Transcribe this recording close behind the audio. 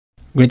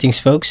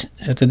Greetings folks,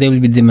 so today we'll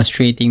be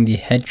demonstrating the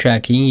head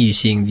tracking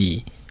using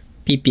the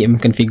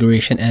PPM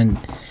configuration, and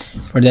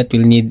for that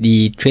we'll need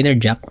the trainer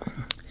jack,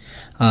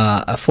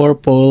 a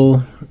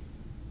 4-pole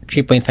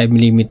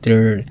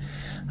 3.5mm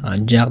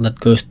jack that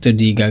goes to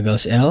the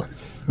Goggles L.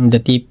 And the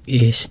tip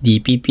is the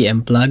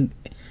PPM plug.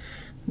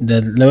 The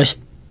lowest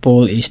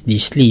pole is the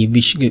sleeve,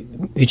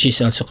 which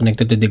is also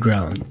connected to the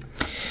ground.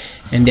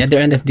 And the other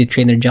end of the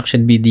trainer jack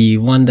should be the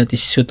one that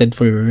is suited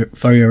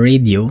for your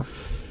radio.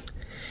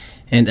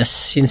 And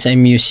since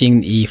I'm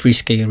using a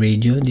FreeSky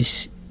radio,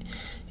 this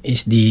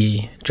is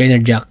the trainer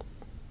jack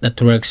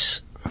that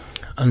works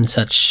on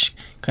such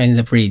kind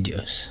of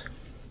radios.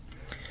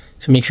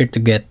 So make sure to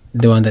get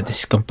the one that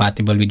is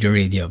compatible with your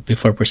radio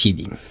before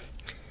proceeding.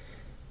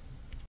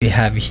 We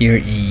have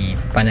here a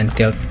pan and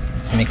tilt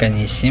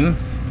mechanism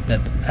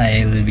that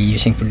I will be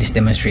using for this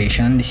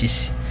demonstration. This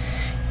is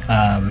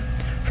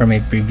from my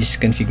previous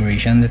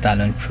configuration, the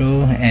Talon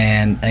Pro,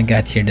 and I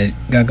got here the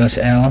Goggles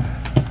L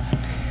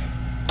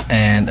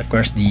and of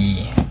course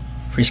the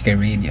FreeSky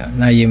radio.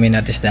 Now you may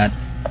notice that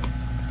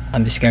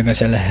on this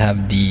Goggles L I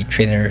have the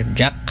trainer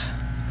jack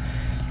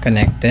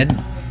connected.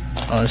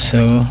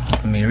 Also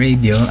on my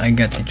radio I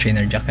got the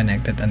trainer jack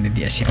connected on the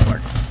DSC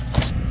port.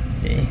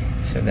 Okay,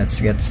 so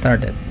let's get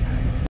started.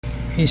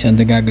 Okay, so on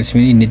the goggles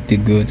we need to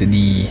go to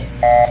the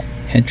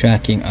head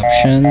tracking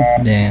option,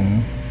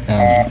 then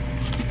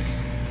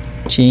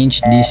change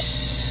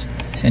this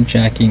head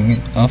tracking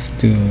off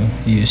to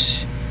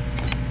use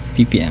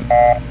PPM.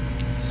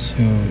 So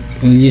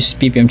we'll use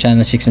PPM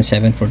channel 6 and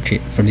 7 for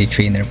the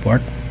trainer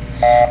port.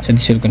 So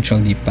this will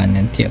control the pan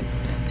and tilt.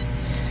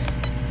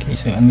 Okay,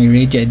 so on my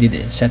radio I did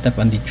a setup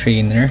on the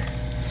trainer,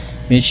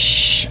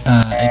 which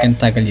I can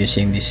toggle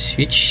using this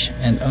switch,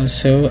 and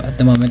also at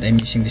the moment I'm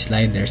using the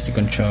sliders to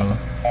control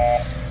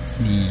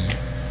the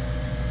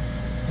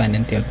pan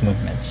and tilt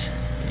movements.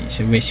 Okay,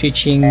 so by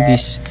switching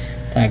this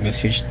toggle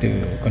switch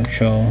to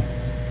control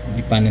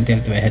the pan and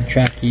tilt to a head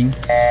tracking,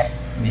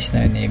 this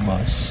now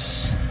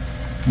enables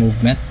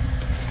movement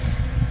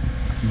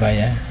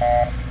via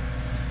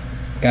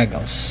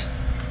goggles,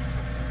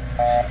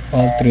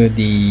 all through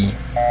the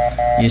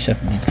use of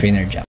the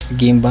trainer jack. The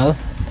gimbal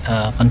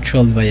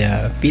controlled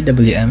via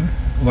PWM,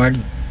 word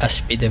as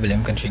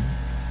PWM config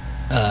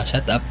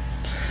setup.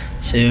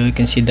 So you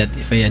can see that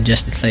if I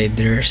adjust the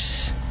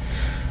sliders,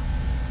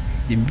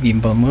 the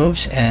gimbal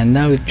moves, and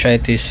now we try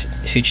to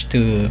switch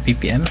to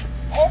PPM.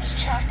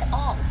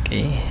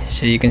 Okay,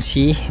 so you can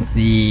see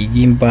the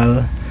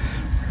gimbal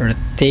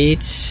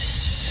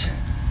rotates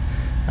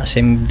as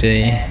I move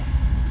the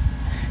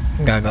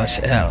Goggles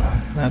L.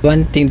 Now,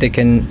 one thing that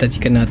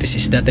you can notice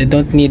is that I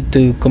don't need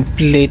to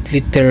completely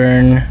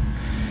turn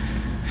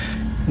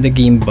the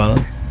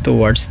gimbal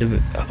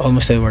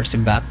almost towards the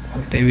back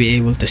to be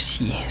able to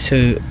see.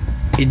 So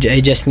I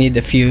just need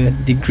a few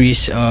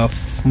degrees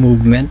of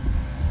movement.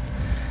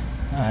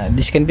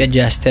 This can be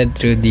adjusted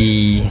through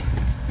the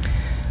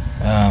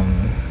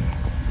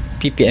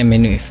PPM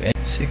menu.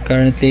 So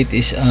currently it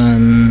is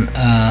on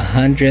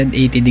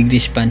 180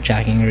 degrees pan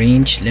tracking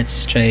range.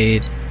 Let's try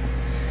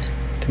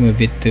to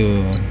move it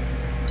to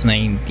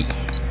 90.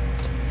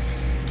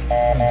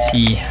 Let's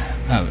see.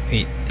 Oh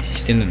wait, this is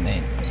still on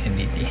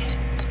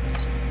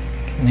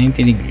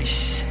 90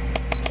 degrees.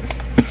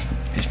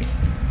 Excuse me.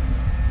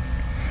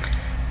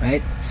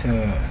 Right,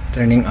 so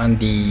turning on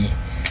the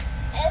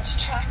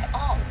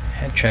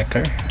head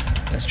tracker.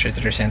 Let's try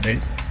to recenter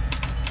it.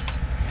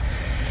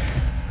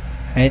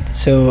 Right,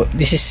 so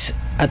this is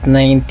at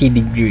 90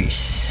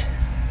 degrees.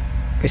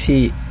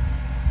 Kasi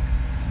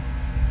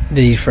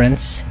the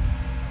difference,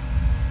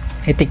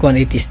 I think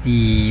 180 is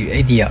the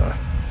ideal.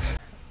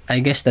 I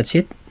guess that's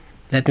it.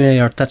 Let me know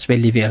your thoughts by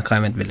leaving a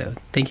comment below.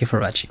 Thank you for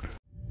watching.